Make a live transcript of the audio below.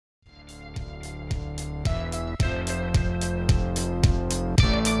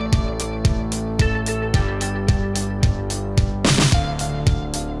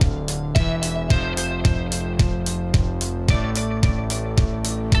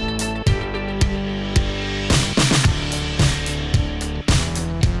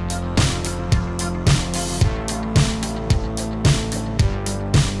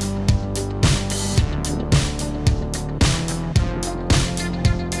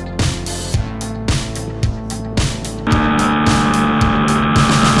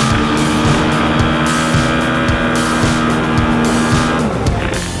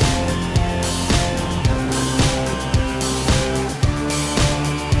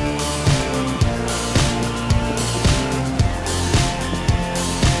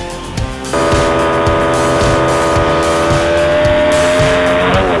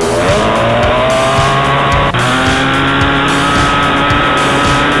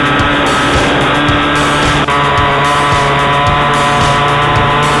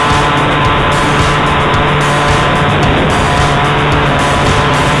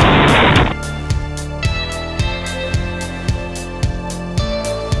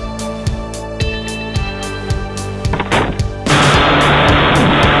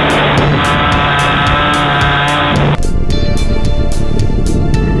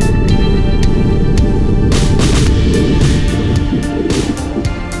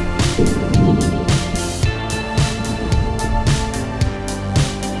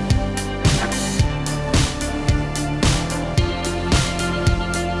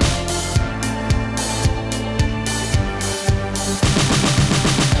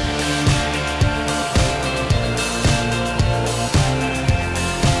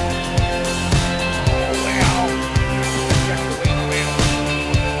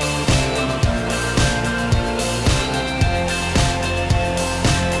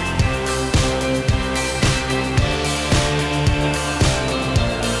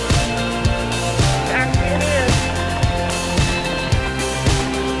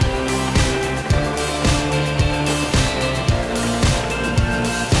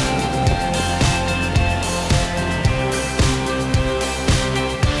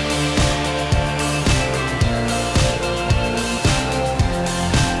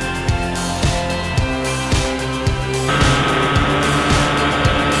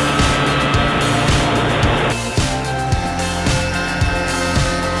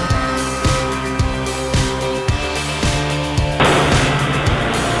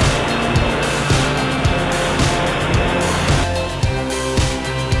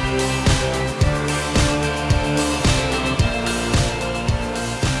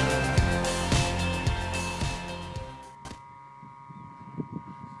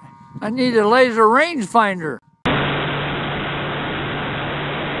I need a laser rangefinder.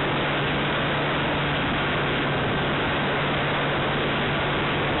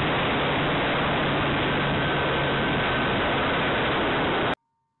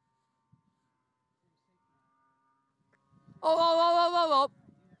 Oh.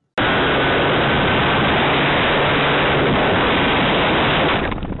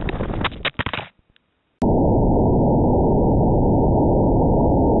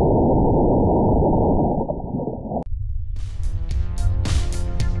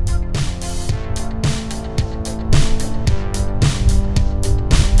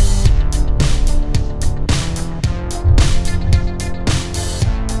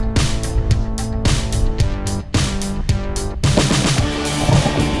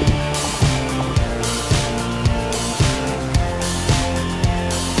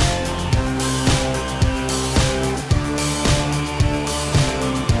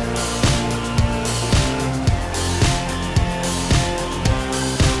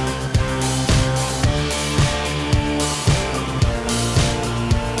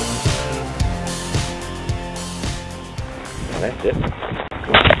 That's it.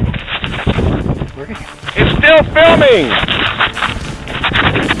 It's still filming!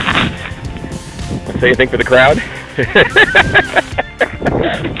 Say anything for the crowd? We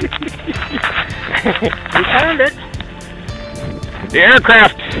found it. The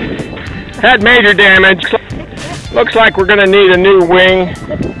aircraft had major damage. Looks like we're going to need a new wing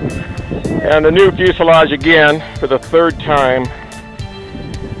and a new fuselage again for the third time.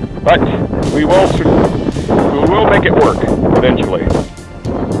 But we will make it work eventually. I'm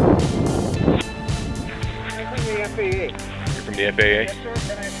from the FAA. You're from the FAA? Yes, sir.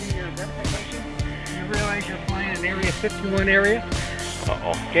 Can I see your verification? You realize you're flying in Area 51 area?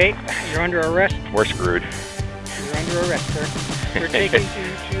 Uh-oh. Okay, you're under arrest. We're screwed. You're under arrest, sir. We're taking you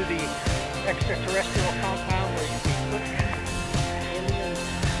to the extraterrestrial compound where you can put aliens.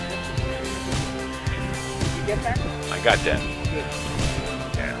 Did you get that? I got that. Good.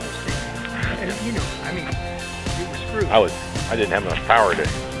 Yeah. And you know, I mean, you were screwed. I didn't have enough power to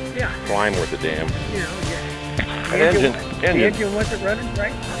Yeah. climb worth a damn. You know, yeah. The The engine wasn't running,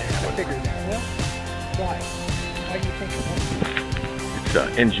 right? I figured that. Well, why? Why do you think it wasn't? It's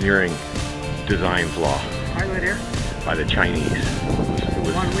engineering design flaw Pilot air? by the Chinese. It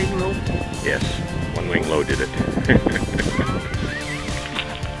was, One wing load? yes, one wing low did it.